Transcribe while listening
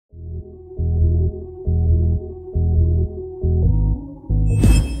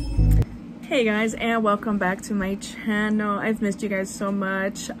Hey guys, and welcome back to my channel. I've missed you guys so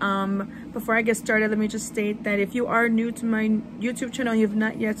much. Before I get started, let me just state that if you are new to my YouTube channel and you have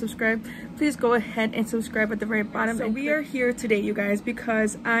not yet subscribed, please go ahead and subscribe at the very bottom. So we are here today, you guys,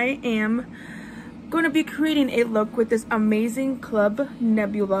 because I am going to be creating a look with this amazing Club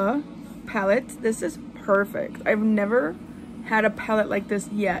Nebula palette. This is perfect. I've never had a palette like this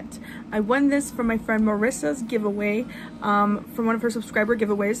yet. I won this from my friend Marissa's giveaway, from one of her subscriber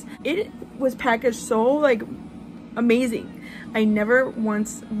giveaways. It was packaged so like amazing. I never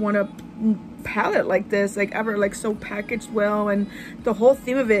once won a palette like this, like ever, like so packaged well, and the whole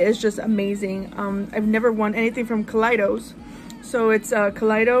theme of it is just amazing. I've never won anything from Kaliedos, so it's a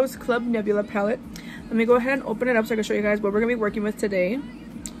Kaliedos Club Nebula palette. Let me go ahead and open it up so I can show you guys what we're gonna be working with today.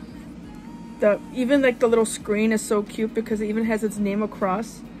 Even like the little screen is so cute because it even has its name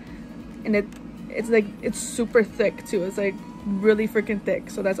across, and it's super thick too. It's like really freaking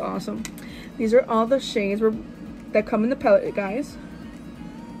thick, so that's awesome. These are all the shades that come in the palette, guys.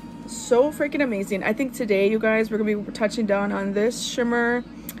 So freaking amazing. I think today, you guys, we're gonna be touching down on this shimmer,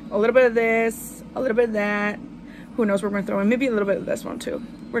 a little bit of this, a little bit of that. Who knows what we're gonna throw in? Maybe a little bit of this one too.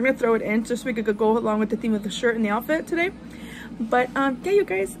 We're gonna throw it in just so we could go along with the theme of the shirt and the outfit today. But yeah, you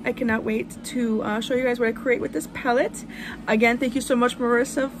guys, I cannot wait to show you guys what I create with this palette. Again, thank you so much,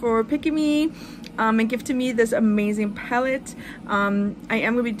 Marissa, for picking me and gifting me this amazing palette. I am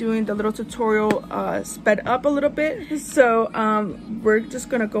going to be doing the little tutorial sped up a little bit. So we're just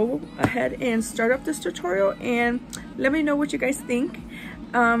going to go ahead and start up this tutorial, and let me know what you guys think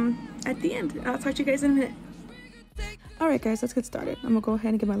at the end. I'll talk to you guys in a minute. Alright guys, let's get started. I'm going to go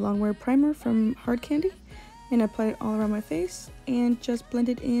ahead and get my long wear primer from Hard Candy, and apply it all around my face and just blend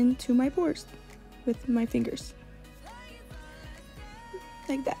it into my pores with my fingers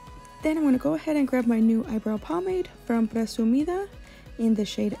like that. Then I'm going to go ahead and grab my new eyebrow pomade from Presumida in the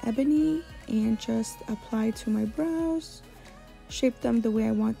shade Ebony and just apply to my brows, shape them the way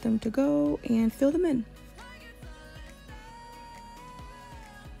I want them to go, and fill them in.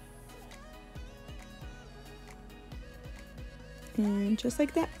 And just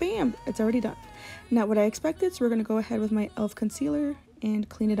like that, bam, it's already done. Not what I expected, so we're going to go ahead with my e.l.f. concealer and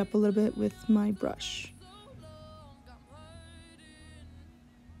clean it up a little bit with my brush.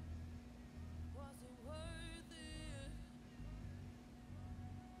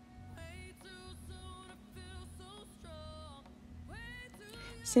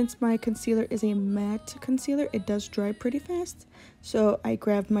 Since my concealer is a matte concealer, it does dry pretty fast, so I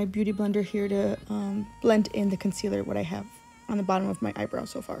grabbed my beauty blender here to blend in the concealer, what I have on the bottom of my eyebrow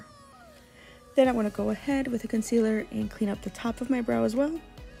so far. Then I'm going to go ahead with a concealer and clean up the top of my brow as well.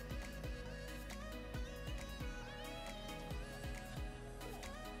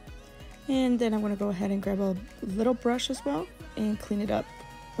 And then I'm going to go ahead and grab a little brush as well and clean it up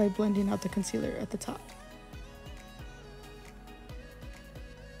by blending out the concealer at the top.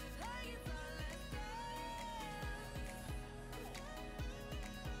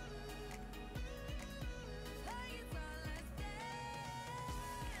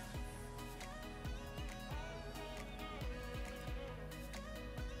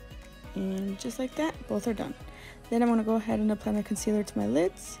 And just like that, both are done. Then I'm going to go ahead and apply my concealer to my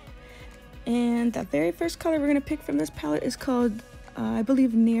lids. And the very first color we're going to pick from this palette is called, I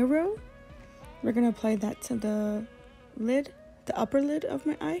believe, Naaru. We're going to apply that to the lid, the upper lid of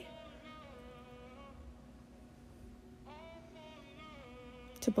my eye.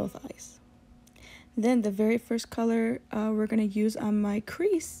 To both eyes. Then the very first color we're going to use on my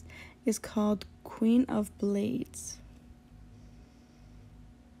crease is called Queen of Blades.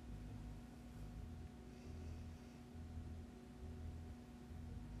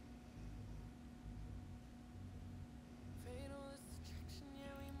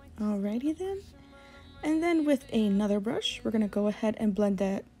 Alrighty then, and then with another brush, we're going to go ahead and blend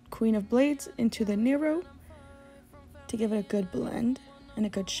that Queen of Blades into the Naaru to give it a good blend and a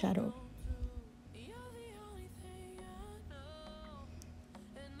good shadow.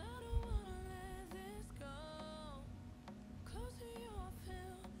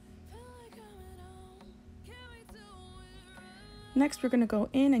 Next, we're going to go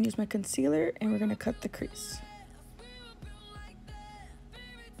in and use my concealer, and we're going to cut the crease.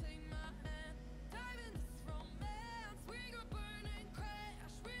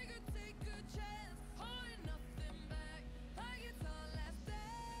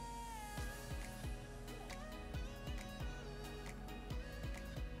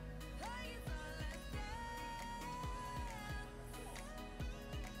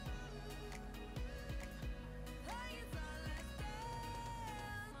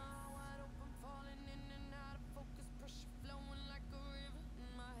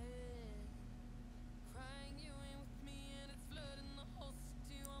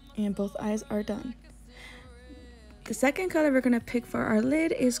 And both eyes are done. The second color we're going to pick for our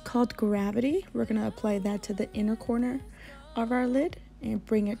lid is called Gravity. We're going to apply that to the inner corner of our lid and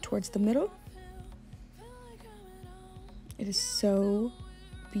bring it towards the middle. It is so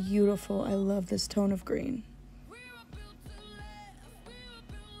beautiful. I love this tone of green.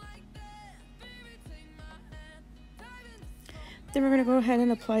 Then we're going to go ahead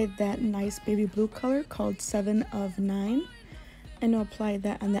and apply that nice baby blue color called 7 of 9. And we'll apply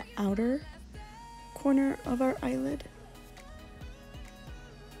that on the outer corner of our eyelid.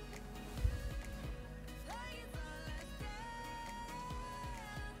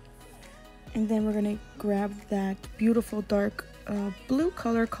 And then we're going to grab that beautiful dark blue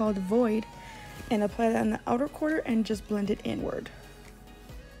color called Void and apply that on the outer corner and just blend it inward.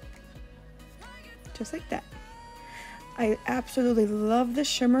 Just like that. I absolutely love this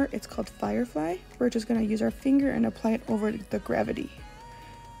shimmer. It's called Firefly. We're just going to use our finger and apply it over the Gravity.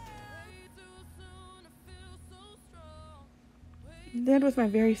 Then with my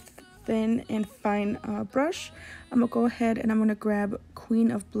very thin and fine brush, I'm going to go ahead and I'm going to grab Queen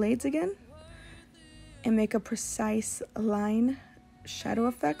of Blades again and make a precise line shadow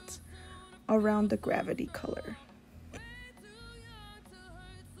effect around the Gravity color.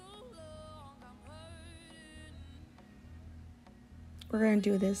 We're going to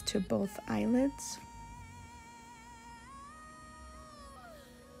do this to both eyelids.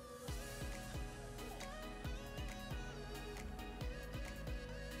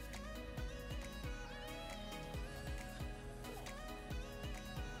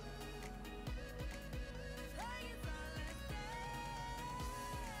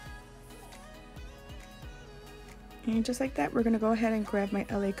 And just like that, we're going to go ahead and grab my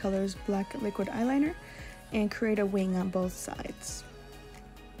LA Colors black liquid eyeliner and create a wing on both sides.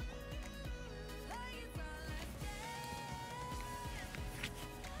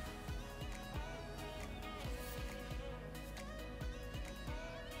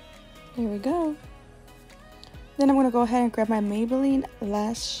 There we go. Then I'm going to go ahead and grab my Maybelline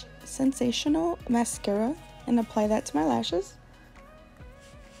Lash Sensational Mascara and apply that to my lashes.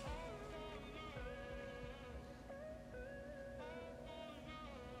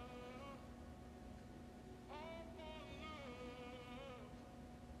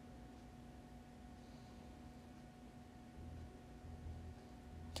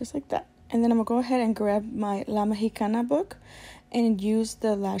 Just like that. And then I'm going to go ahead and grab my La Mexicana book and use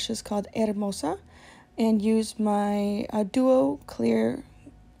the lashes called Hermosa and use my Duo Clear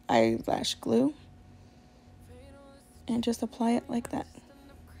Eyelash Glue and just apply it like that.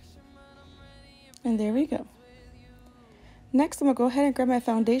 And there we go. Next, I'm going to go ahead and grab my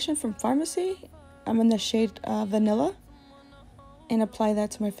foundation from Farmasi. I'm in the shade Vanilla and apply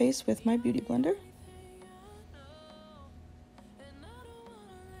that to my face with my Beauty Blender.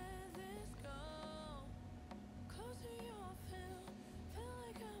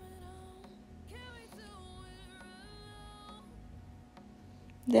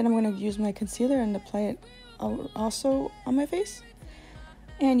 Then I'm going to use my concealer and apply it also on my face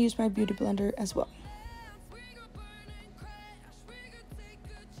and use my Beauty Blender as well.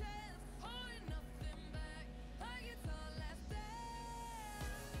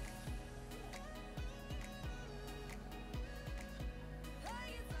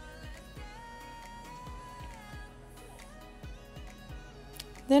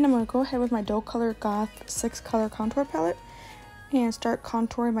 Then I'm going to go ahead with my Docolor Goth 6 color contour palette and start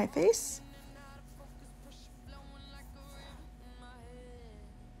contouring my face.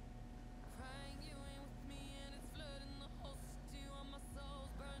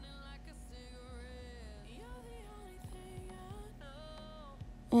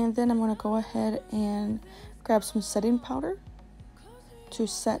 And then I'm going to go ahead and grab some setting powder to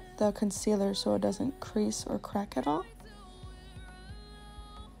set the concealer so it doesn't crease or crack at all.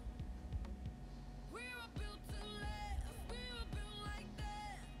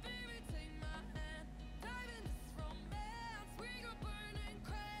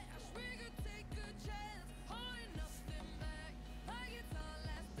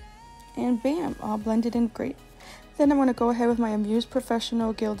 And bam, all blended in great. Then I'm going to go ahead with my Amuse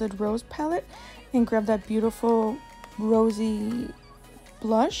Professional Gilded Rose palette and grab that beautiful rosy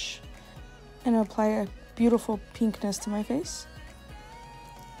blush and apply a beautiful pinkness to my face.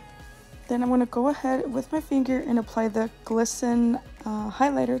 Then I'm going to go ahead with my finger and apply the Glisten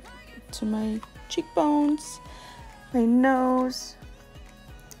highlighter to my cheekbones, my nose,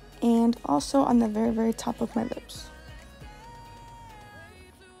 and also on the very, very top of my lips.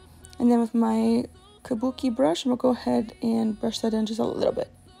 And then with my Kabuki brush, I'm going to go ahead and brush that in just a little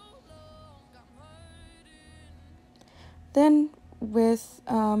bit. Then with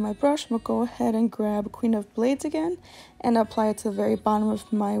my brush, I'm going to go ahead and grab Queen of Blades again and apply it to the very bottom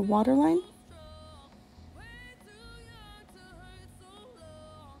of my waterline.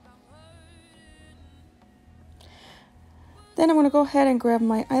 Then I'm going to go ahead and grab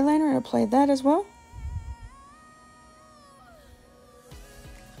my eyeliner and apply that as well.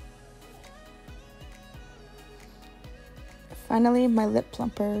 Finally, my lip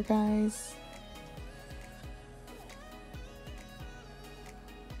plumper, guys.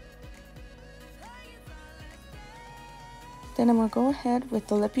 Then I'm going to go ahead with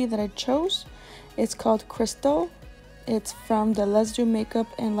the Lippie that I chose. It's called Crystal. It's from the Let's Do Makeup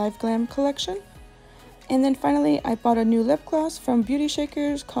and Liveglam collection. And then finally, I bought a new lip gloss from Beauty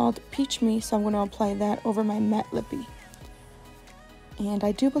Shakers called Peach Me, so I'm going to apply that over my matte lippie. And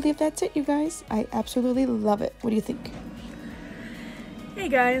I do believe that's it, you guys. I absolutely love it. What do you think? Hey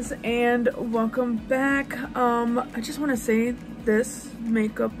guys, and welcome back. I just want to say this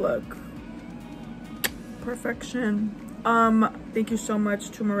makeup look, perfection. Thank you so much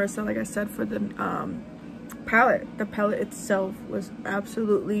to Marissa, like I said, for the palette. The palette itself was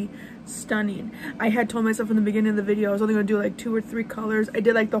absolutely stunning. I had told myself in the beginning of the video I was only gonna do like 2 or 3 colors. I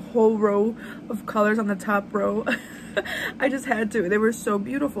did like the whole row of colors on the top row. I just had to. They were so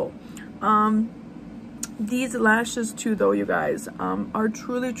beautiful. These lashes too, though, you guys, are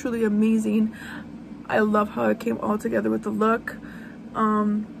truly amazing. I love how it came all together with the look.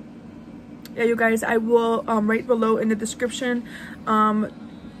 Yeah, you guys, I will right below in the description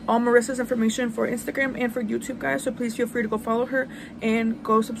all Marissa's information for Instagram and for YouTube, guys, so please feel free to go follow her and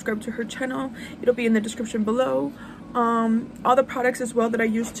go subscribe to her channel. It'll be in the description below. All the products as well that I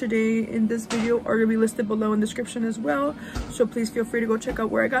used today in this video are gonna be listed below in the description as well, so please feel free to go check out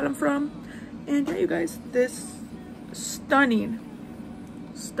where I got them from. And yeah, you guys, this stunning.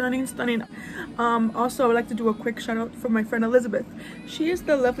 Also, I would like to do a quick shout out for my friend Elizabeth. She is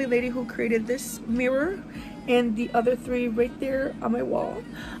the lovely lady who created this mirror and the other 3 right there on my wall.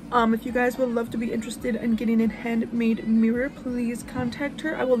 If you guys would love to be interested in getting a handmade mirror, please contact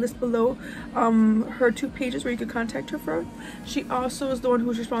her. I will list below her 2 pages where you can contact her from. She also is the one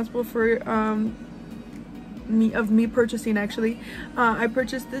who's responsible for me purchasing, actually. I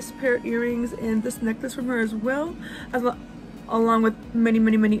purchased this pair of earrings and this necklace from her as well, along with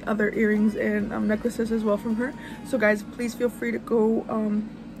many other earrings and necklaces as well from her. So guys, please feel free to go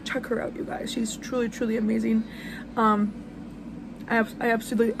check her out, you guys. She's truly amazing. I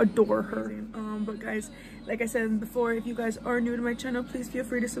absolutely adore her. But guys, like I said before, if you guys are new to my channel, please feel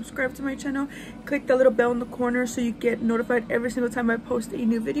free to subscribe to my channel. Click the little bell in the corner so you get notified every single time I post a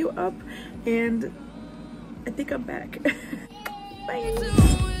new video up. And I think I'm back.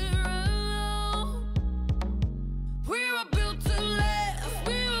 Bye.